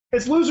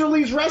It's Loser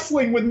Leaves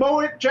Wrestling with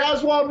Moet,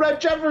 Jaswal, and Red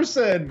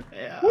Jefferson.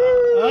 Yeah. Woo!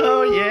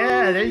 Oh,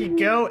 yeah. There you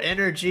go.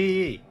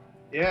 Energy.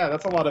 Yeah,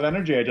 that's a lot of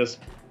energy I just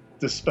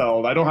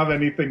dispelled. I don't have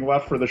anything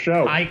left for the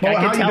show. I Moet,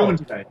 how can you tell. doing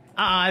today?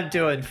 I'm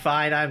doing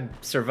fine. I'm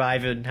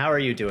surviving. How are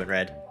you doing,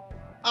 Red?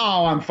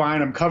 Oh, I'm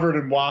fine. I'm covered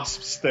in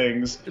wasp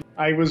stings.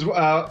 I was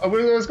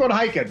going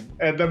hiking,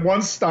 and then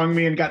one stung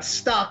me and got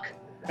stuck,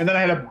 and then I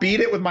had to beat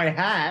it with my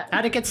hat.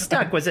 How'd it get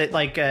stuck? Was it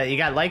like you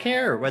got leg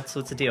hair, or what's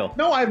the deal?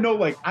 No, I have no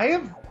leg. I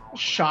have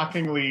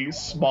shockingly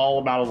small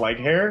amount of leg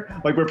hair,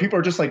 like where people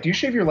are just like, do you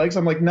shave your legs?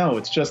 I'm like, no,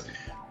 it's just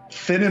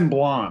thin and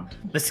blonde.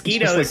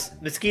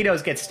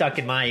 Mosquitoes get stuck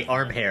in my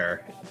arm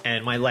hair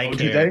and my leg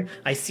hair.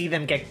 I see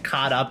them get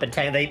caught up and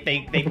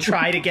they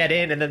try to get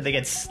in, and then they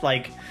get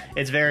like,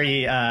 it's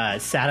very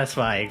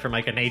satisfying from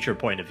like a nature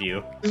point of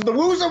view. This is the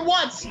woos and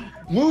whats.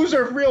 Woos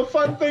are real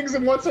fun things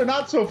and whats are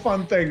not so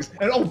fun things.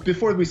 And oh,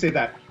 before we say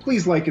that,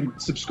 please like and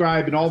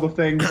subscribe and all the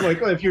things. Like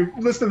if you're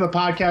listening to the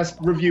podcast,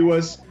 review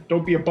us.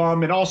 Don't be a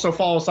bum, and also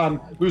follow us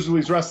on Loser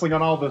Leaves Wrestling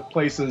on all the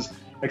places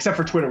except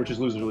for Twitter, which is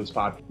Loser Leaves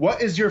Pod.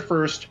 What is your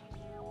first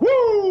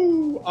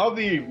woo of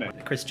the evening?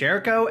 Chris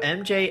Jericho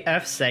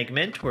MJF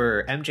segment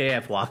where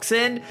MJF walks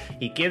in.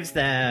 He gives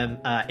them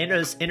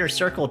inner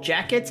circle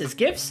jackets as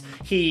gifts.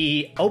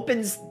 He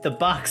opens the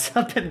box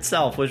up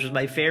himself, which was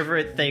my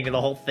favorite thing of the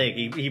whole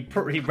thing.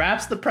 He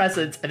wraps the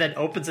presents and then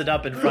opens it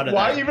up in front of them.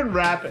 Why even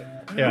wrap it?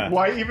 Yeah.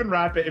 Why even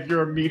wrap it if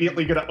you're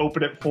immediately going to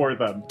open it for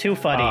them? Too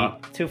funny.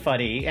 Too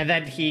funny. And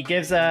then he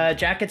gives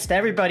jackets to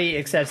everybody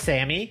except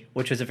Sammy,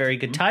 which was a very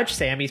good touch.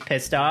 Sammy's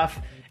pissed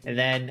off. And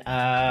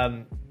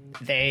then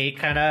they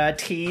kind of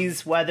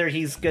tease whether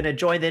he's going to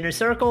join the inner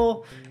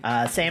circle.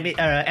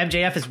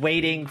 MJF is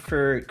waiting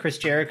for Chris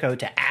Jericho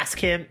to ask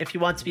him if he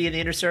wants to be in the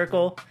inner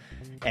circle.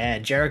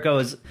 And Jericho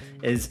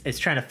is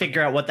trying to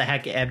figure out what the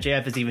heck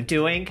MJF is even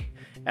doing.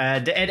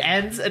 It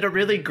ends in a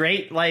really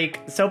great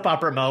like soap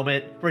opera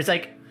moment where he's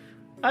like,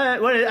 I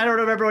don't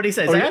remember what he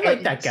says. I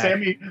like that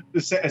guy.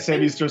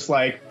 Sammy's just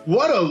like,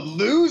 what a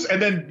lose. And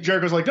then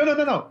Jericho's like,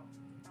 no.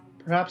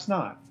 Perhaps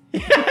not.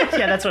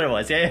 Yeah, that's what it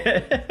was.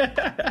 Yeah.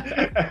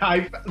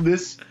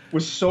 This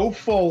was so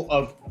full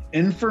of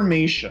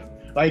information.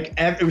 Like,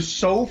 it was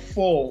so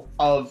full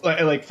of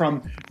like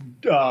from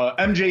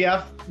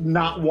MJF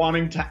not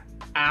wanting to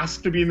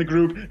ask to be in the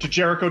group to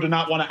Jericho to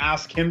not want to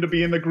ask him to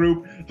be in the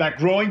group. That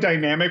growing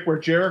dynamic where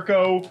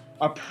Jericho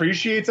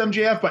appreciates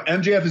MJF, but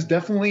MJF is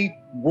definitely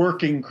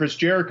working Chris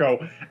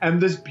Jericho.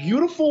 And this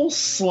beautiful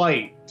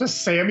slight to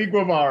Sammy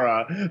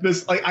Guevara,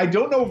 this, like, I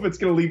don't know if it's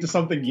going to lead to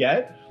something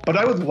yet, but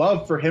I would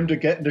love for him to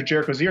get into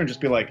Jericho's ear and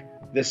just be like,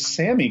 this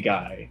Sammy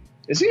guy,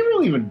 is he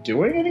really even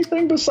doing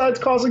anything besides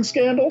causing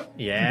scandal?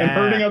 Yeah. And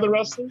hurting other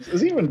wrestlers? Is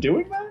he even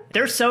doing that?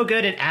 They're so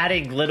good at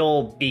adding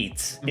little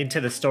beats into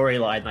the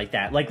storyline like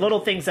that, like little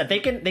things that they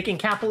can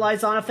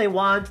capitalize on if they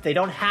want. They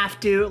don't have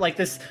to. Like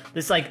this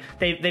like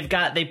they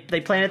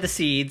planted the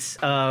seeds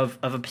of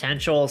a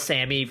potential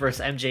Sammy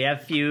versus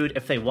MJF feud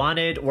if they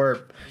wanted,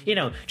 or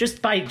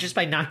just by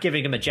not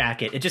giving him a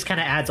jacket, it just kind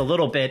of adds a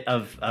little bit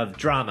of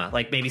drama.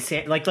 Like maybe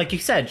like you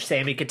said,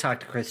 Sammy could talk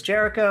to Chris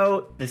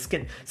Jericho.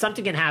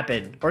 Something can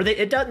happen, or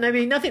it doesn't.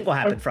 Maybe nothing will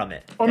happen from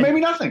it, or maybe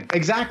nothing.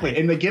 Exactly,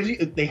 and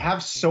they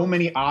have so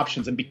many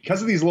options, and because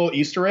of these little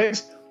Easter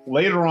eggs,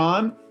 later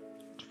on,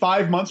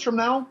 5 months from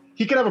now,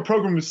 he could have a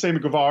program with Sammy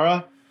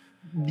Guevara.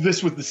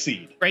 This was the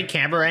seed. Great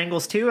camera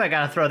angles too. I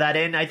gotta throw that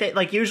in. I think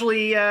like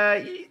usually,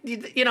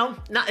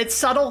 it's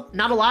subtle,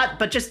 not a lot,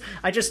 but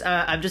I'm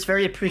just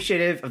very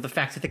appreciative of the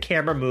fact that the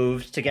camera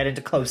moved to get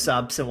into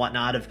close-ups and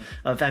whatnot of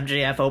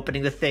MJF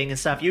opening the thing and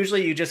stuff.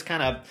 Usually you just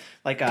kind of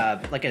like an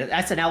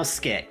SNL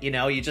skit,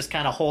 you just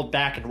kind of hold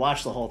back and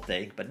watch the whole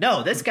thing. But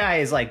no, this guy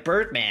is like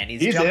Birdman.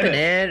 He's jumping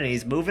in and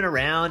he's moving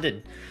around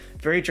and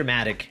very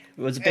dramatic.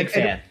 I was a big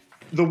fan. And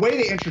the way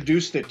they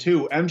introduced it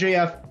too,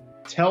 MJF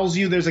tells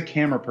you there's a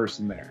camera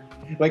person there.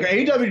 Like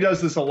AEW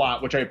does this a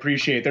lot, which I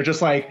appreciate. They're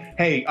just like,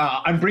 hey,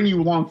 I'm bringing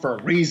you along for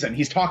a reason.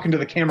 He's talking to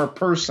the camera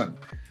person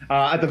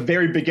at the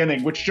very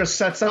beginning, which just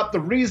sets up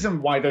the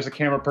reason why there's a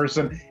camera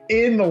person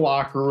in the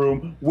locker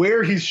room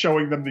where he's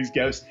showing them these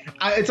gifts.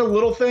 It's a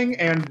little thing,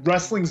 and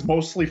wrestling's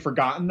mostly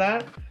forgotten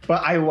that,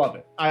 but I love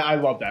it. I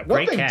love that.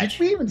 One thing, did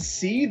we even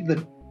see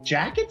the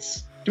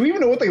jackets? Do we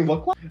even know what they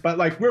look like? But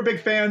like, we're big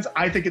fans.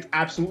 I think it's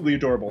absolutely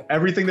adorable.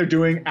 Everything they're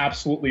doing,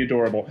 absolutely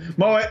adorable.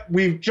 Moet,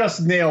 we've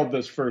just nailed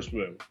this first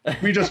woo.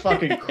 We just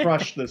fucking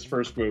crushed this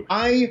first woo.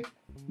 My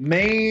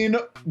main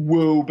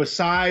woo,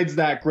 besides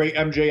that great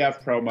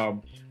MJF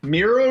promo,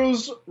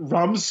 Miro's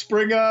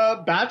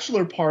Rumspringa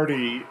bachelor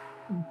party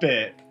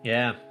bit.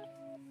 Yeah.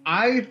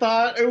 I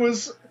thought it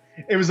was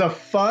a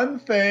fun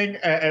thing.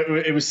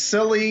 It was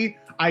silly.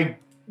 I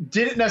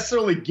didn't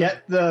necessarily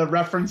get the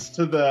reference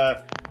to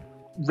the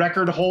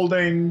record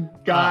holding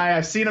guy.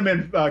 I've seen him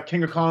in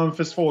King of Kong,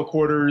 Fistful of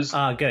Quarters.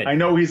 Good. I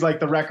know he's like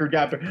the record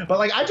guy, but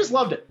like, I just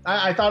loved it.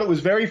 I thought it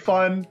was very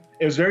fun.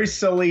 It was very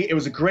silly. It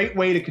was a great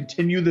way to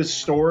continue this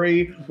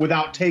story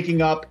without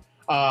taking up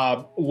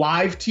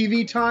live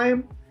TV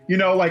time. You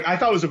know, like I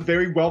thought it was a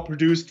very well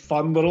produced,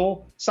 fun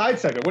little side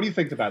segment. What do you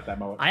think about that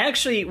moment? I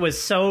actually was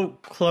so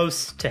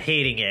close to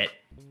hating it,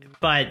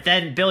 but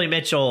then Billy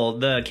Mitchell,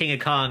 the King of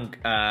Kong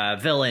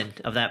villain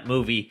of that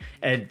movie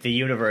and the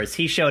universe,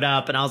 he showed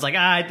up, and I was like,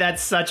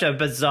 that's such a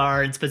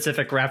bizarre and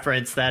specific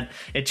reference that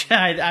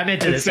I'm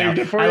into this now.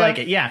 I like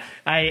it. Yeah,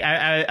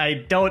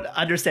 I don't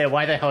understand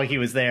why the hell he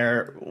was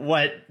there,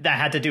 what that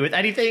had to do with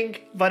anything,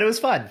 but it was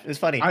fun. It was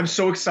funny. I'm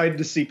so excited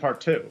to see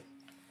part 2.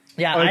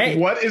 Yeah, like,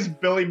 what is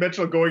Billy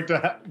Mitchell going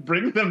to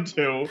bring them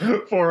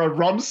to for a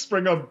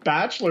Rumspringa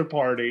bachelor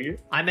party?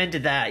 I'm into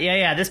that.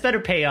 Yeah, this better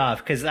pay off,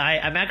 because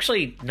I'm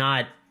actually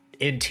not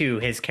into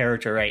his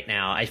character right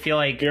now. I feel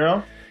like...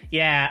 Miro?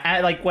 Yeah,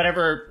 like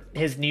whatever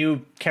his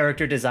new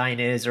character design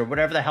is, or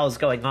whatever the hell is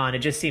going on, it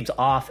just seems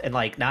off and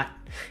like not...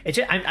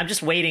 I'm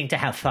just waiting to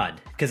have fun,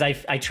 because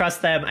I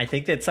trust them. I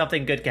think that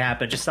something good can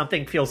happen. Just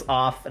something feels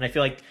off, and I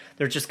feel like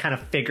they're just kind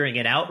of figuring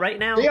it out right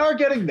now. They are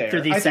getting there.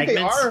 Through these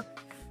segments.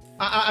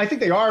 I think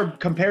they are,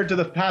 compared to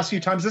the past few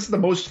times. This is the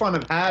most fun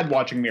I've had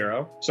watching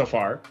Miro so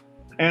far.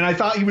 And I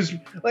thought he was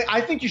like, I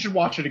think you should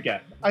watch it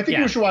again. I think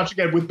you should watch it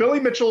again. With Billy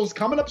Mitchell's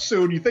coming up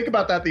soon, you think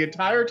about that the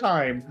entire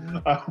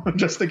time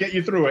just to get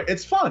you through it.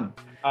 It's fun.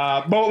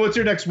 Mo, what's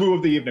your next woo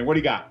of the evening? What do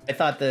you got? I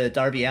thought the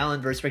Darby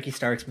Allin versus Ricky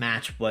Starks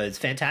match was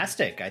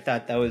fantastic. I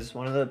thought that was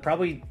one of the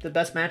probably the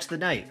best match of the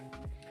night.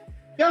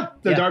 Yeah,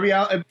 Darby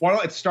Allin. Well,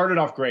 it started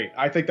off great.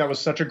 I think that was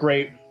such a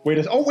great way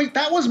to. Oh wait,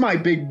 that was my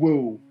big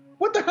woo.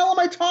 What the hell am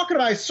I talking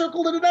about? I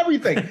circled it and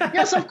everything.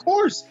 Yes, of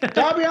course.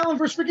 Darby Allin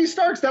versus Ricky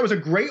Starks. That was a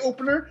great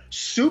opener.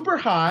 Super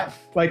hot.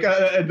 Like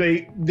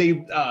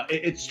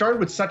it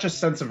started with such a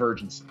sense of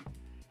urgency.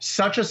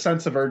 Such a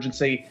sense of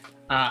urgency.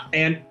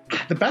 And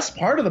the best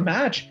part of the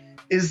match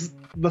is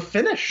the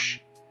finish.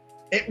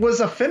 It was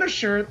a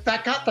finisher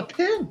that got the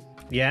pin.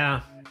 Yeah.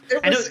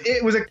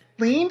 It was a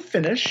clean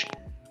finish,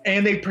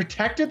 and they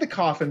protected the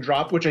coffin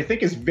drop, which I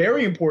think is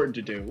very important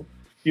to do.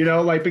 You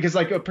know, like, because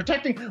like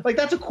protecting, like,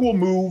 that's a cool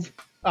move.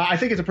 I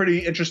think it's a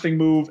pretty interesting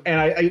move,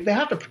 and they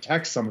have to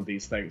protect some of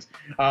these things.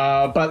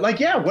 But like,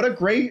 yeah, what a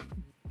great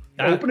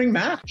opening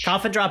match.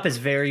 Coffin drop is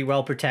very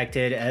well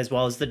protected, as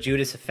well as the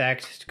Judas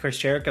effect, Chris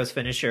Jericho's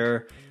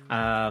finisher.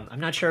 I'm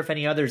not sure if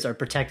any others are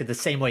protected the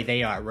same way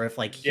they are, where if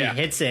like he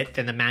hits it,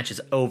 then the match is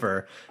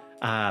over.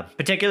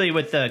 Particularly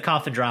with the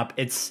coffin drop,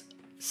 it's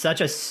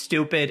such a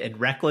stupid and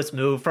reckless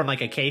move from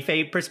like a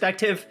kayfabe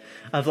perspective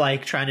of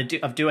like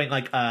doing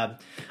like a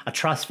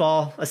trust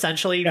fall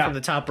essentially from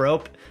the top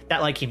rope,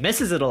 that like he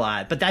misses it a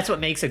lot, but that's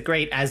what makes it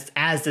great as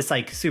this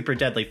like super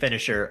deadly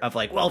finisher of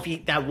like, well,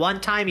 if that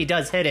one time he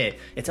does hit it,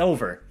 it's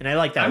over. And I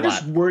like that a lot. I'm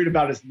just worried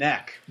about his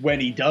neck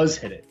when he does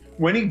hit it.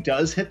 When he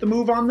does hit the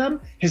move on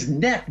them, his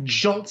neck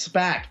jolts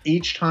back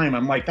each time.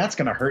 I'm like, that's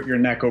going to hurt your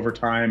neck over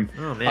time.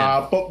 Oh,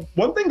 man. But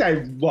one thing that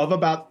I love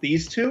about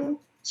these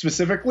two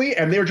specifically,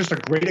 and they're just a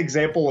great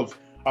example of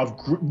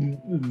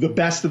the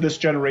best of this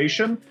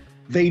generation,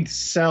 they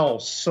sell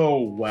so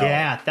well.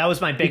 Yeah, that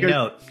was my big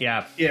note.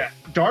 Yeah.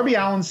 Darby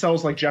Allin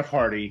sells like Jeff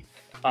Hardy,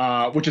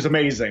 which is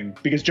amazing,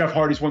 because Jeff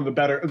Hardy's one of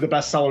the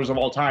best sellers of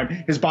all time.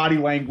 His body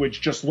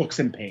language just looks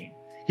in pain.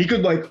 He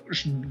could like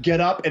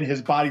get up and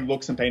his body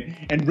looks in pain.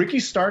 And Ricky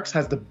Starks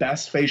has the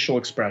best facial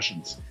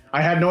expressions.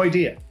 I had no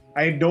idea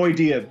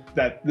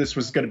that this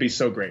was going to be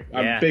so great.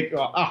 I'm big.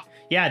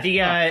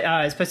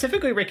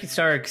 Specifically Ricky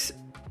Starks,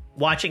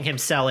 watching him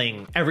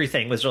selling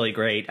everything was really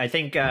great. I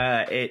think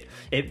it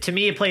to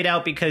me it played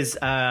out because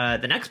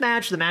the next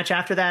match, the match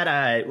after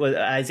that, was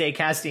Isaiah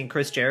Cassidy and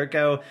Chris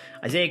Jericho.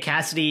 Isaiah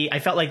Cassidy, I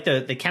felt like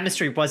the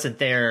chemistry wasn't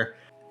there.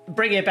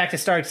 Bringing it back to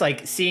Starks,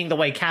 like seeing the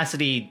way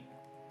Cassidy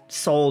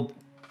sold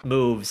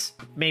moves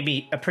made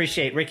me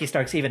appreciate Ricky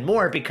Starks even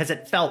more, because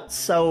it felt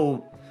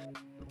so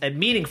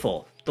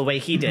meaningful the way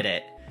he did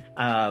it.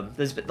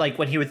 Like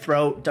when he would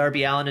throw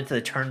Darby Allin into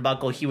the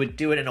turnbuckle, he would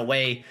do it in a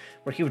way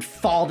where he would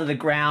fall to the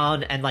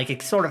ground, and like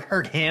it sort of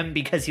hurt him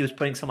because he was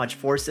putting so much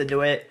force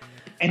into it.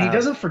 And he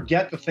doesn't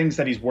forget the things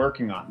that he's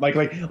working on. Like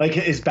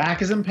his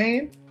back is in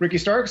pain. Ricky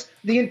Starks,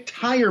 the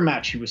entire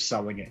match he was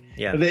selling it.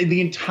 Yeah. The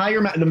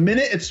entire match. The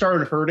minute it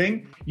started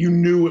hurting, you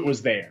knew it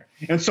was there.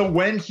 And so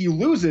when he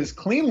loses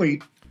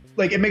cleanly,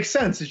 like, it makes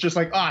sense. It's just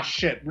like,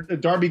 shit,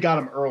 Darby got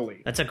him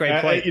early. That's a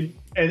great point. And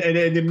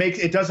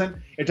it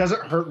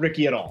doesn't hurt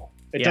Ricky at all.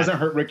 It doesn't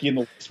hurt Ricky in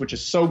the least, which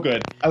is so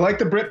good. I like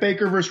the Britt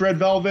Baker versus Red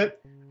Velvet.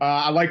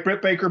 I like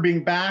Britt Baker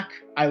being back.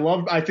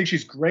 I think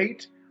she's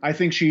great. I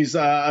think she's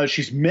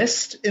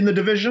missed in the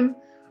division.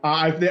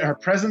 Her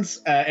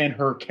presence and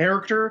her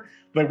character,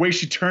 the way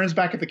she turns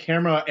back at the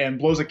camera and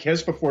blows a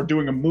kiss before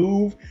doing a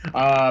move.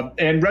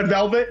 And Red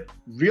Velvet,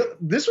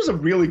 this was a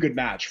really good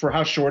match for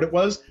how short it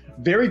was.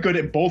 Very good.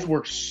 It both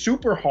worked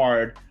super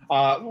hard.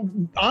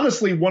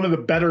 Honestly, one of the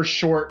better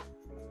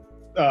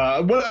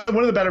one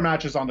of the better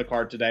matches on the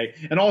card today.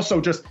 And also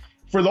just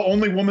for the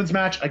only women's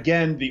match,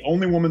 again, the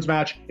only women's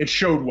match, it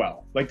showed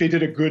well. Like, they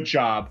did a good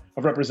job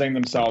of representing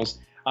themselves.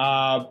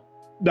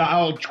 No,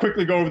 I'll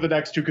quickly go over the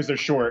next two because they're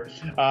short.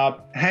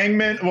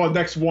 Hangman, well,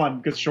 next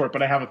one gets short,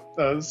 but I have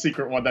a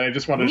secret one that I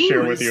just wanted to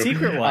share with you.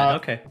 Secret one,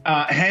 okay.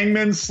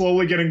 Hangman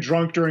slowly getting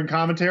drunk during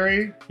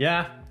commentary.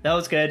 Yeah, that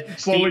was good.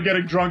 Slowly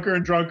getting drunker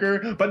and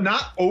drunker, but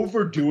not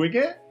overdoing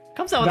it.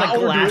 Comes out with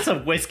a glass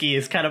of whiskey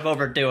is kind of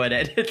overdoing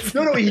it.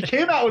 No, he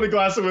came out with a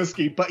glass of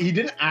whiskey, but he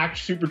didn't act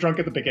super drunk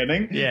at the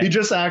beginning. Yeah. He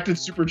just acted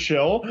super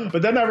chill.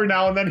 But then every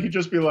now and then he'd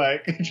just be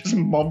like, just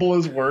mumble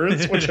his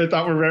words, which I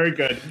thought were very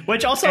good.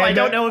 Which also, I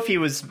don't know if he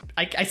was,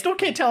 I still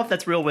can't tell if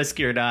that's real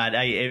whiskey or not.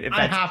 I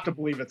have to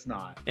believe it's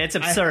not. It's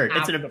absurd.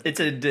 It's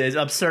an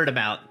absurd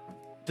amount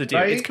to do.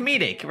 Right? It's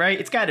comedic, right?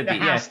 It's got to be.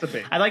 It has to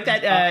be. I like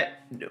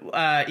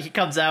that he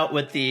comes out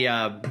with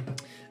the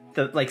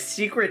like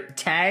secret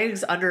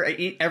tags under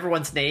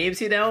everyone's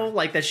names,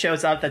 like that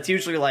shows up. That's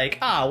usually like,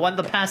 won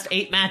the past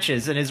 8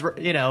 matches and is,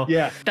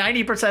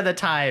 90% of the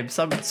time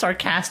some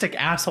sarcastic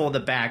asshole in the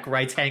back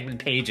writes Hangman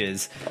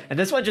pages, and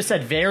this one just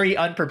said very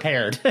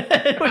unprepared,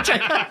 which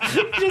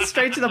I just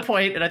straight to the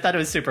point, and I thought it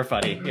was super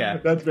funny. Yeah,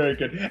 that's very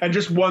good. And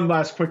just one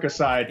last quick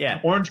aside.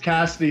 Yeah, Orange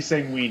Cassidy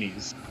saying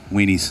Weenies.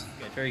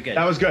 Very good.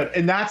 That was good.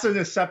 And that's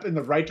a step in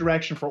the right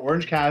direction for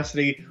Orange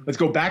Cassidy. Let's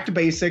go back to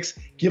basics.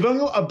 Give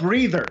him a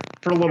breather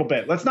for a little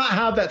bit. Let's not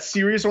have that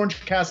serious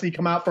Orange Cassidy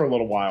come out for a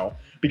little while,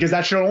 because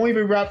that should only be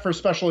wrapped for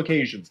special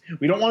occasions.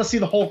 We don't want to see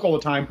the Hulk all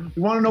the time.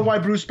 We want to know why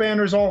Bruce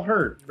Banner's all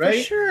hurt,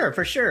 right?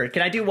 For sure.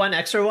 Can I do one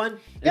extra one?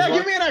 Yeah,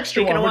 give me an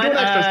extra one. We're doing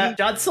extras.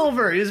 John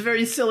Silver, he was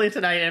very silly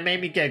tonight and it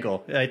made me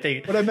giggle, I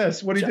think. What'd I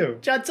miss? What'd he do?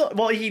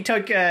 Well, he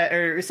took,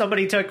 or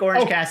somebody took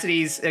Orange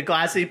Cassidy's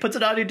glass, and he puts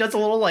it on, he does a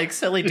little, like,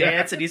 silly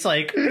dance, and he's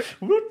like, bloop,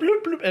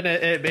 bloop, bloop, and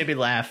it made me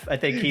laugh. I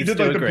think he's doing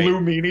great. He did, like, the blue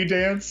meanie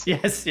dance?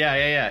 Yes,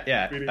 yeah.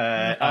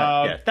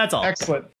 That's all. Excellent.